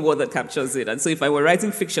the only word that captures it. And so if I were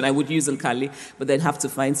writing fiction, I would use Nkali, but then have to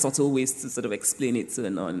find subtle ways to sort of explain it to a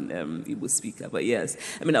non-Igbo speaker. But yes,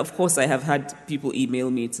 of course, I have had people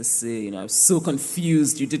email me to say, I'm so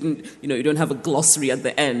confused. You didn't, you don't have a glossary at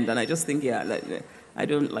the end. And I just think, I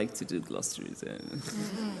don't like to do glossaries.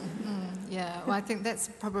 Yeah, well, I think that's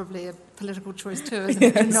probably a political choice too, isn't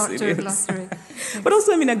it? To not do a glossary. But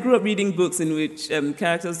also, I grew up reading books in which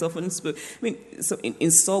characters often spoke. So in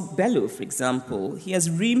Saul Bellow, for example, he has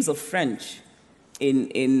reams of French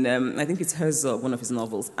in I think it's Herzog, one of his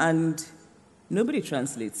novels, and nobody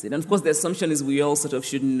translates it. And of course, the assumption is we all sort of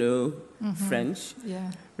should know French,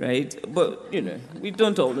 right? But, we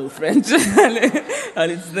don't all know French, and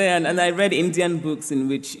it's there. And I read Indian books in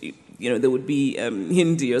which, there would be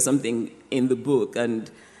Hindi or something in the book, and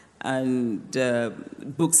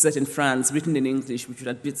books set in France, written in English, which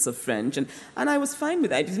had bits of French. And I was fine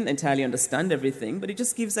with it. I didn't entirely understand everything, but it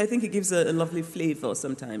just gives, I think it gives a lovely flavor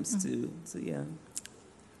sometimes to yeah.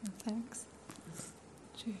 Thanks.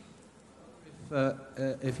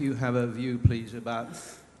 If you have a view, please, about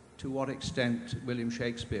to what extent William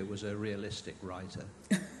Shakespeare was a realistic writer.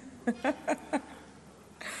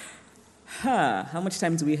 How much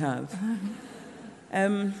time do we have?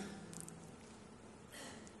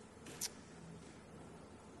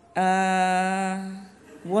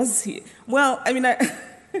 Was he? Well,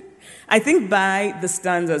 I think by the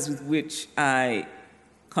standards with which I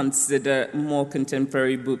consider more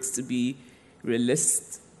contemporary books to be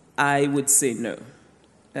realist, I would say no.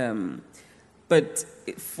 But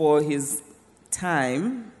for his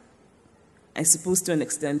time, I suppose to an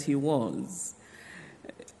extent he was.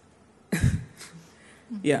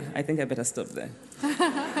 Yeah, I think I better stop there.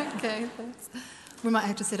 Okay, thanks. We might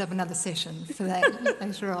have to set up another session for that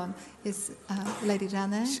later on. Is the lady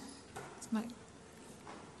down there?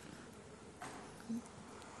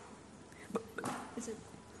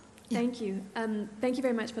 Thank you. Thank you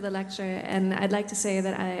very much for the lecture, and I'd like to say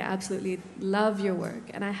that I absolutely love your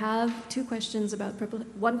work. And I have 2 questions about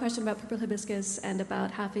one question about Purple Hibiscus and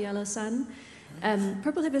about Half a Yellow Sun.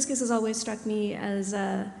 Purple Hibiscus has always struck me as,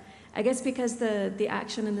 I guess because the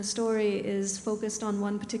action in the story is focused on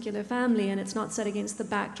one particular family, and it's not set against the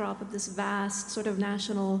backdrop of this vast sort of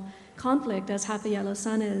national conflict as Half a Yellow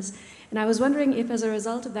Sun is. And I was wondering if, as a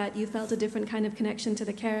result of that, you felt a different kind of connection to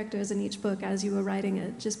the characters in each book as you were writing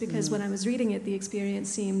it, just because when I was reading it, the experience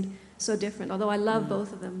seemed so different. Although I love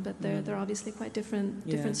both of them, but they're obviously quite different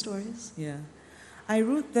stories. Yeah. I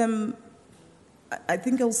wrote them, I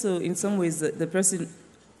think also in some ways the person,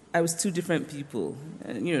 I was 2 different people.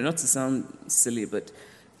 Not to sound silly, but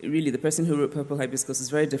really, the person who wrote Purple Hibiscus is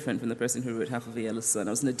very different from the person who wrote Half of a Yellow Sun.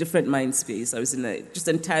 I was in a different mind space. I was in a just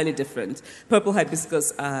entirely different. Purple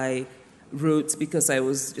Hibiscus I wrote because I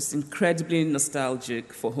was just incredibly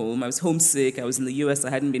nostalgic for home. I was homesick. I was in the US. I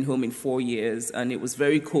hadn't been home in 4 years, and it was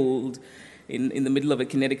very cold in the middle of a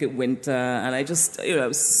Connecticut winter, and I just, I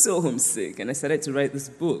was so homesick, and I started to write this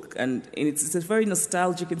book, and it's a very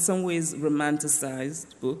nostalgic, in some ways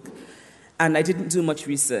romanticized book, and I didn't do much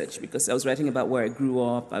research because I was writing about where I grew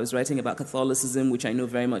up. I was writing about Catholicism, which I know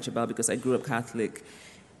very much about because I grew up Catholic,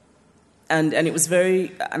 and it was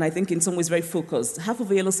very, and I think in some ways very focused. Half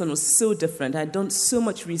of a Yellow Sun was so different. I had done so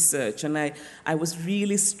much research, and I was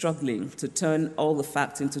really struggling to turn all the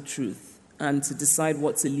facts into truth and to decide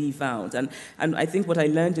what to leave out. And I think what I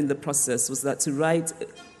learned in the process was that to write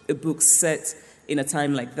a book set in a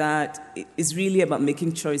time like that is really about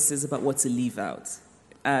making choices about what to leave out.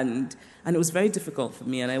 And it was very difficult for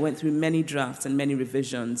me, and I went through many drafts and many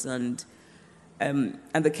revisions, and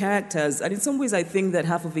the characters, and in some ways I think that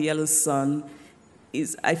Half of a Yellow Sun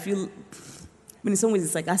is, in some ways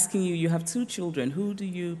it's like asking you have 2 children, who do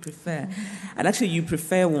you prefer? And actually you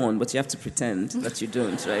prefer one, but you have to pretend that you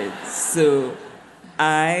don't, right? So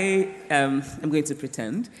I'm going to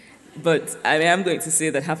pretend, but I am going to say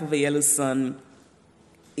that Half of a Yellow Sun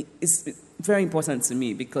is very important to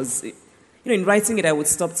me because, in writing it I would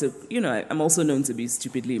stop to, I'm also known to be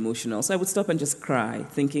stupidly emotional, so I would stop and just cry,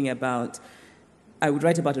 thinking about, I would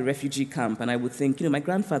write about a refugee camp, and I would think, my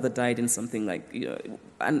grandfather died in something like,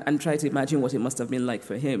 and try to imagine what it must have been like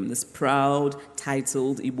for him, this proud,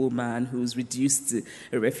 titled Igbo man who's reduced to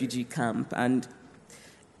a refugee camp. And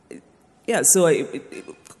so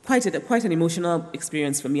quite an emotional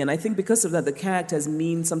experience for me. And I think because of that, the characters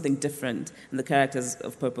mean something different than the characters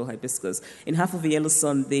of Purple Hibiscus. In Half of a Yellow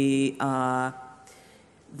Sun, I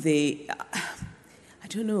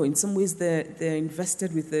don't know, in some ways they're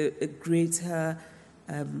invested with a greater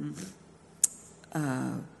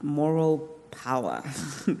moral power,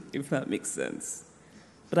 if that makes sense.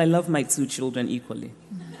 But I love my 2 children equally.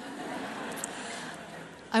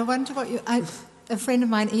 I wonder what a friend of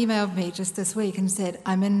mine emailed me just this week and said,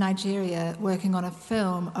 I'm in Nigeria working on a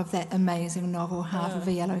film of that amazing novel, Half of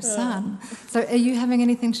a Yellow Sun. So are you having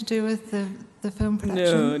anything to do with the film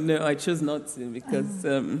production? No, I chose not to because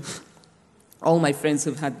all my friends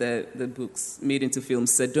who've had the books made into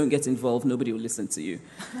films said, don't get involved, nobody will listen to you.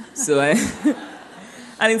 So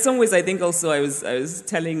and in some ways I think also I was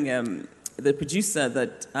telling the producer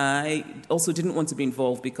that I also didn't want to be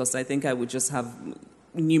involved because I think I would just have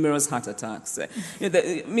numerous heart attacks.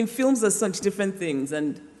 Films are such different things,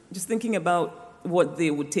 and just thinking about what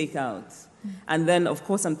they would take out. And then, of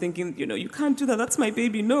course, I'm thinking, you can't do that. That's my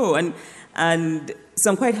baby. No. And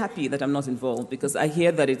so I'm quite happy that I'm not involved because I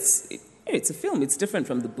hear that it's a film. It's different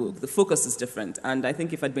from the book. The focus is different. And I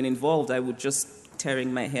think if I'd been involved, I would just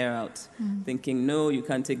tearing my hair out, thinking, no, you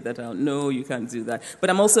can't take that out. No, you can't do that. But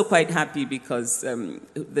I'm also quite happy because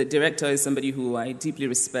the director is somebody who I deeply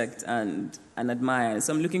respect and admire.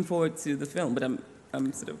 So I'm looking forward to the film, but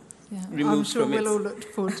I'm sort of removed from it. I'm sure we'll all look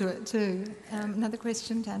forward to it too. Another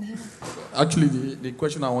question down here. Actually, the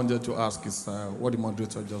question I wanted to ask is what the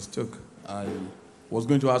moderator just took. I was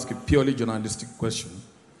going to ask a purely journalistic question.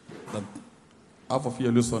 That Half of a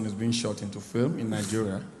Yellow Sun is being shot into film in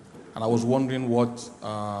Nigeria, and I was wondering what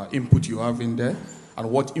input you have in there and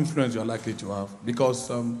what influence you're likely to have. Because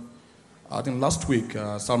I think last week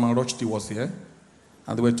Salman Rushdie was here,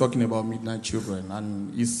 and they were talking about Midnight Children,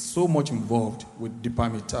 and he's so much involved with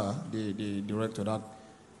Deepa Mehta, the director, that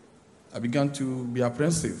I began to be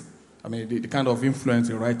apprehensive. I mean, the kind of influence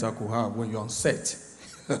a writer could have when you're on set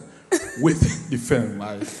with the film.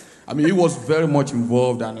 I mean, he was very much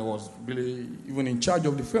involved, and he was really even in charge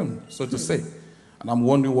of the film, so to say. And I'm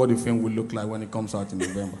wondering what the film will look like when it comes out in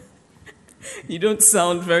November. You don't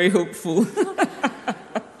sound very hopeful.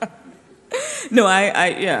 No,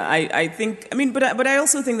 I think, but I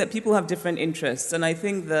also think that people have different interests, and I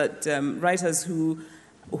think that writers who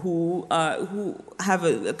have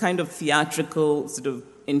a kind of theatrical sort of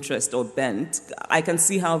interest or bent, I can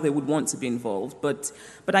see how they would want to be involved, but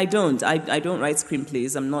I don't. I don't write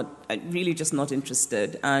screenplays. I'm really just not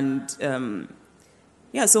interested, and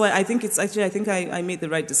so I think I made the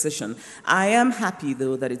right decision. I am happy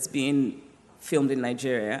though that it's being filmed in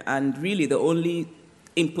Nigeria, and really the only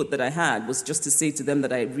input that I had was just to say to them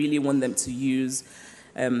that I really want them to use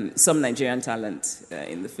some Nigerian talent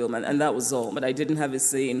in the film, and that was all. But I didn't have a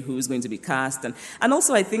say in who's going to be cast, and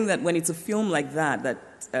also I think that when it's a film like that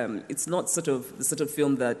it's not the sort of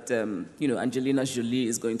film that Angelina Jolie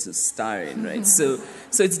is going to star in, right? So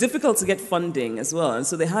it's difficult to get funding as well, and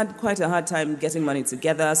so they had quite a hard time getting money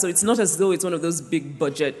together. So it's not as though it's one of those big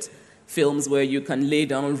budget films where you can lay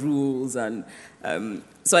down rules and.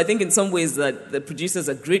 So I think in some ways that the producers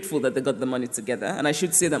are grateful that they got the money together. And I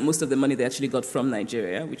should say that most of the money they actually got from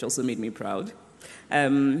Nigeria, which also made me proud.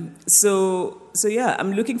 So yeah,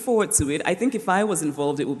 I'm looking forward to it. I think if I was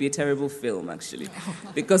involved, it would be a terrible film, actually.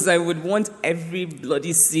 Because I would want every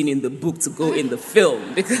bloody scene in the book to go in the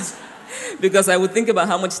film. Because I would think about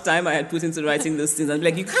how much time I had put into writing those things. And be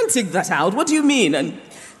like, you can't take that out. What do you mean? And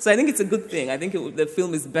so I think it's a good thing. I think the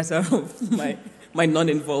film is better off my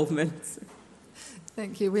non-involvement.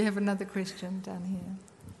 Thank you. We have another question down here.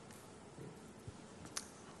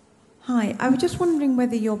 Hi, I was just wondering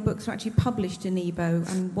whether your books are actually published in Igbo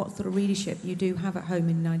and what sort of readership you do have at home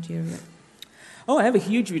in Nigeria. Oh, I have a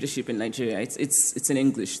huge readership in Nigeria. It's in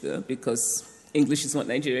English, though, because English is what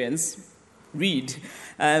Nigerians read.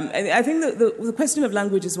 And I think the question of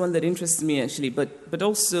language is one that interests me, actually, but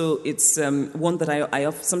also it's one that I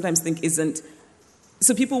sometimes think isn't.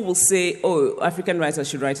 So people will say, oh, African writers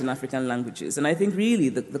should write in African languages. And I think really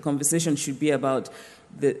the conversation should be about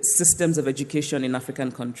the systems of education in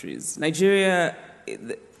African countries. Nigeria,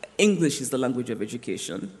 English is the language of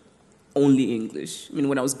education, only English. I mean,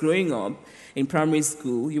 when I was growing up in primary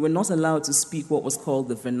school, you were not allowed to speak what was called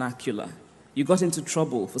the vernacular. You got into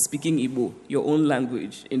trouble for speaking Igbo, your own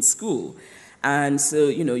language, in school. And so,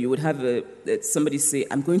 you would have somebody say,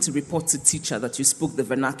 I'm going to report to teacher that you spoke the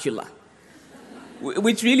vernacular.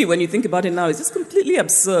 Which really, when you think about it now, is just completely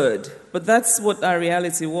absurd. But that's what our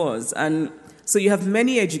reality was. And so you have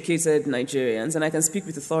many educated Nigerians, and I can speak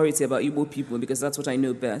with authority about Igbo people because that's what I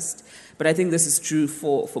know best. But I think this is true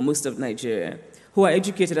for most of Nigeria, who are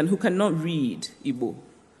educated and who cannot read Igbo,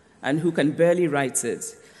 and who can barely write it.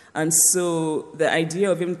 And so the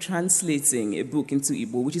idea of him translating a book into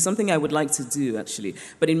Igbo, which is something I would like to do, actually,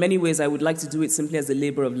 but in many ways I would like to do it simply as a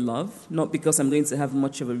labor of love, not because I'm going to have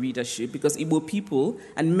much of a readership, because Igbo people,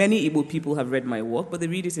 and many Igbo people have read my work, but they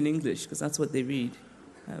read it in English, because that's what they read.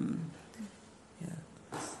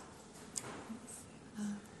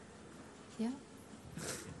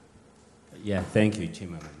 Yeah, thank you,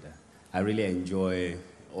 Chimamanda. I really enjoy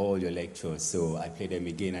all your lectures, so I play them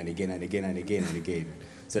again and again and again and again and again,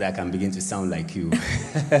 so that I can begin to sound like you.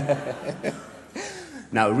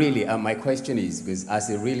 Now, really, my question is, because as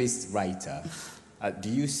a realist writer, do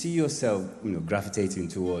you see yourself, gravitating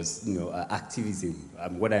towards, activism?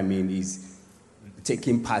 What I mean is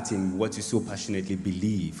taking part in what you so passionately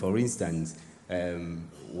believe. For instance,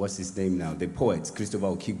 what's his name now? The poet, Christopher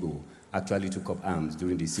Okigbo, actually took up arms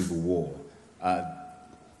during the Civil War.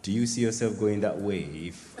 Do you see yourself going that way,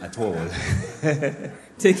 if at all?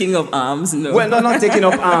 Taking up arms? No. Well, not taking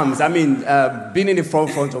up arms. I mean, being in the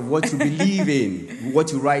forefront of what you believe in,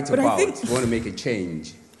 what you write about. You want to make a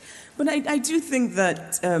change. But I do think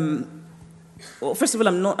that, well, first of all,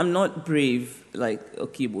 I'm not brave like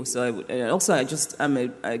Okigbo. So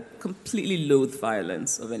I completely loathe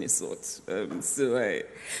violence of any sort.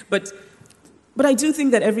 But I do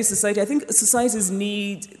think that every society, I think societies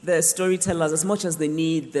need their storytellers as much as they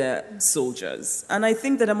need their soldiers. And I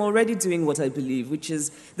think that I'm already doing what I believe, which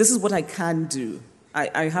is, this is what I can do.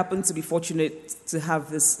 I happen to be fortunate to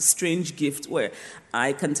have this strange gift where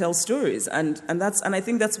I can tell stories. And I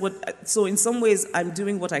think that's what, so in some ways I'm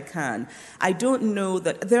doing what I can. I don't know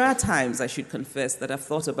that, there are times, I should confess, that I've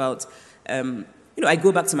thought about, I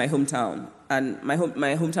go back to my hometown, and my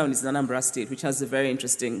hometown is in Anambra State, which has a very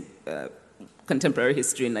interesting contemporary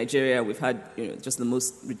history in Nigeria. We've had, just the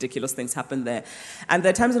most ridiculous things happen there. And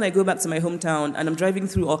there are times when I go back to my hometown and I'm driving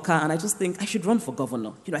through Oka and I just think, I should run for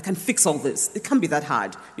governor. I can fix all this. It can't be that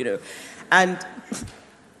hard, And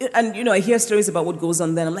I hear stories about what goes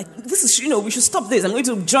on there. And I'm like, this is, we should stop this. I'm going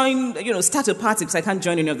to join, start a party, because I can't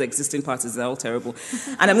join any of the existing parties. They're all terrible.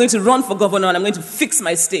 And I'm going to run for governor and I'm going to fix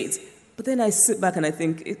my state. But then I sit back and I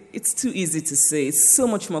think it's too easy to say. It's so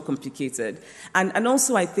much more complicated. And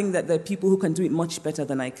also I think that there are people who can do it much better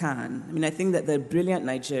than I can. I mean, I think that there are brilliant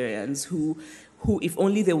Nigerians who, if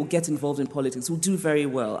only they will get involved in politics, will do very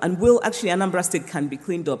well. And Anambra State can be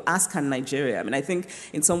cleaned up, as can Nigeria. I mean, I think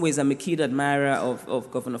in some ways I'm a keen admirer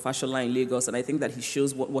of Governor Fashola in Lagos, and I think that he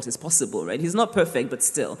shows what is possible, right? He's not perfect, but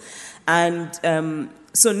still. And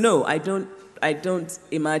so no, I don't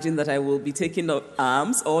imagine that I will be taking up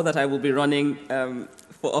arms or that I will be running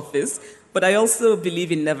for office. But I also believe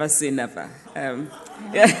in never say never. Great.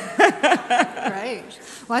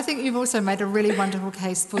 Well, I think you've also made a really wonderful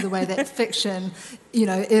case for the way that fiction,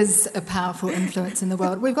 is a powerful influence in the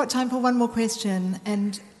world. We've got time for one more question,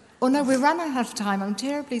 oh no, we're running out of time. I'm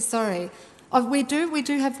terribly sorry. We do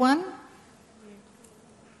have one.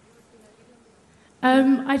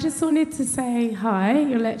 I just wanted to say hi.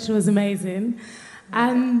 Your lecture was amazing.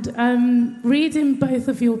 And reading both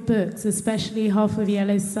of your books, especially Half of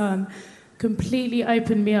Yellow Sun, completely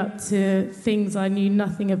opened me up to things I knew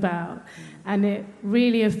nothing about. And it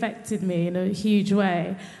really affected me in a huge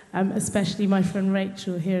way, especially my friend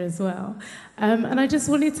Rachel here as well. And I just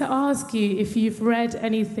wanted to ask you if you've read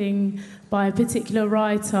anything by a particular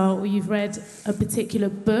writer or you've read a particular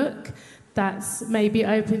book that's maybe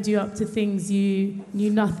opened you up to things you knew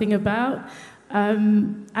nothing about.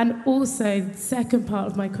 And also, the second part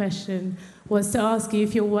of my question was to ask you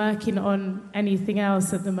if you're working on anything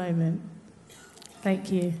else at the moment.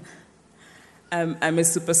 Thank you. I'm a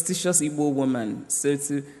superstitious Igbo woman, so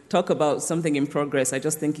to talk about something in progress, I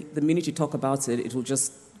just think the minute you talk about it, it will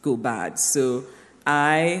just go bad. So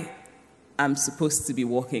I am supposed to be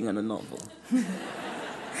working on a novel.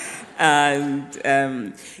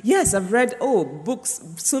 And yes, I've read, books,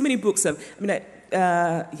 so many books. See,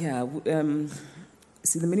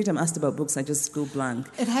 the minute I'm asked about books, I just go blank.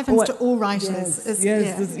 It happens to all writers.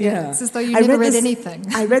 Yes. It's as though you never read anything.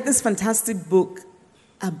 I read this fantastic book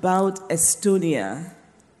about Estonia.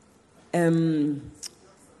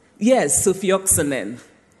 Sophie Oksanen.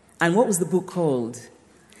 And what was the book called?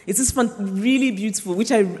 It's this really beautiful,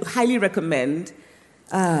 which I highly recommend.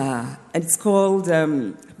 And it's called...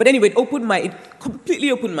 but anyway, it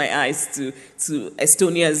completely opened my eyes to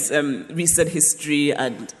Estonia's recent history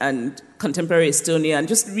and contemporary Estonia, and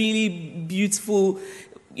just really beautiful,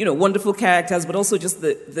 wonderful characters, but also just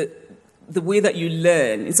the way that you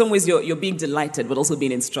learn. In some ways, you're being delighted, but also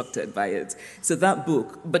being instructed by it. So that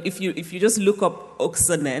book. But if you just look up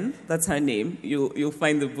Oksanen, that's her name, you'll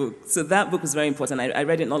find the book. So that book was very important. I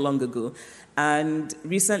read it not long ago, and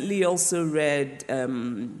recently also read.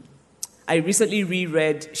 I recently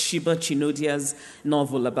reread Shiba Chinodia's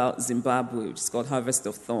novel about Zimbabwe, which is called Harvest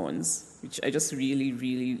of Thorns, which I just really,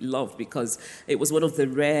 really loved because it was one of the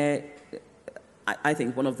rare. I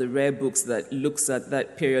think one of the rare books that looks at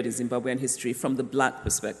that period in Zimbabwean history from the black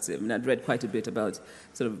perspective. And I'd read quite a bit about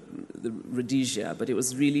sort of the Rhodesia, but it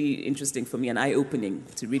was really interesting for me and eye-opening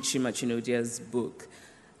to read Shima Chinodia's book.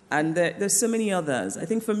 And there's so many others. I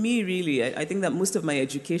think for me, really, I think that most of my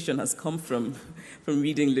education has come from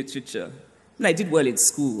reading literature. And I did well in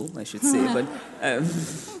school, I should say,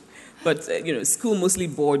 but school mostly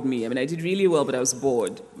bored me. I mean, I did really well, but I was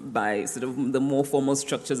bored by sort of the more formal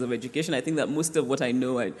structures of education. I think that most of what I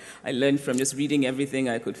know, I learned from just reading everything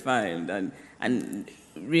I could find and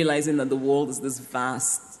realizing that the world is this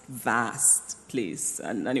vast, vast place.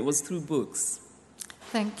 And it was through books.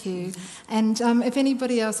 Thank you. And if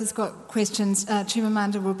anybody else has got questions,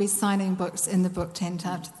 Chimamanda will be signing books in the book tent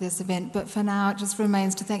after this event. But for now, it just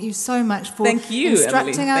remains to thank you so much for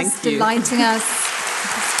instructing us, delighting us.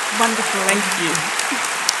 It's wonderful. Thank you.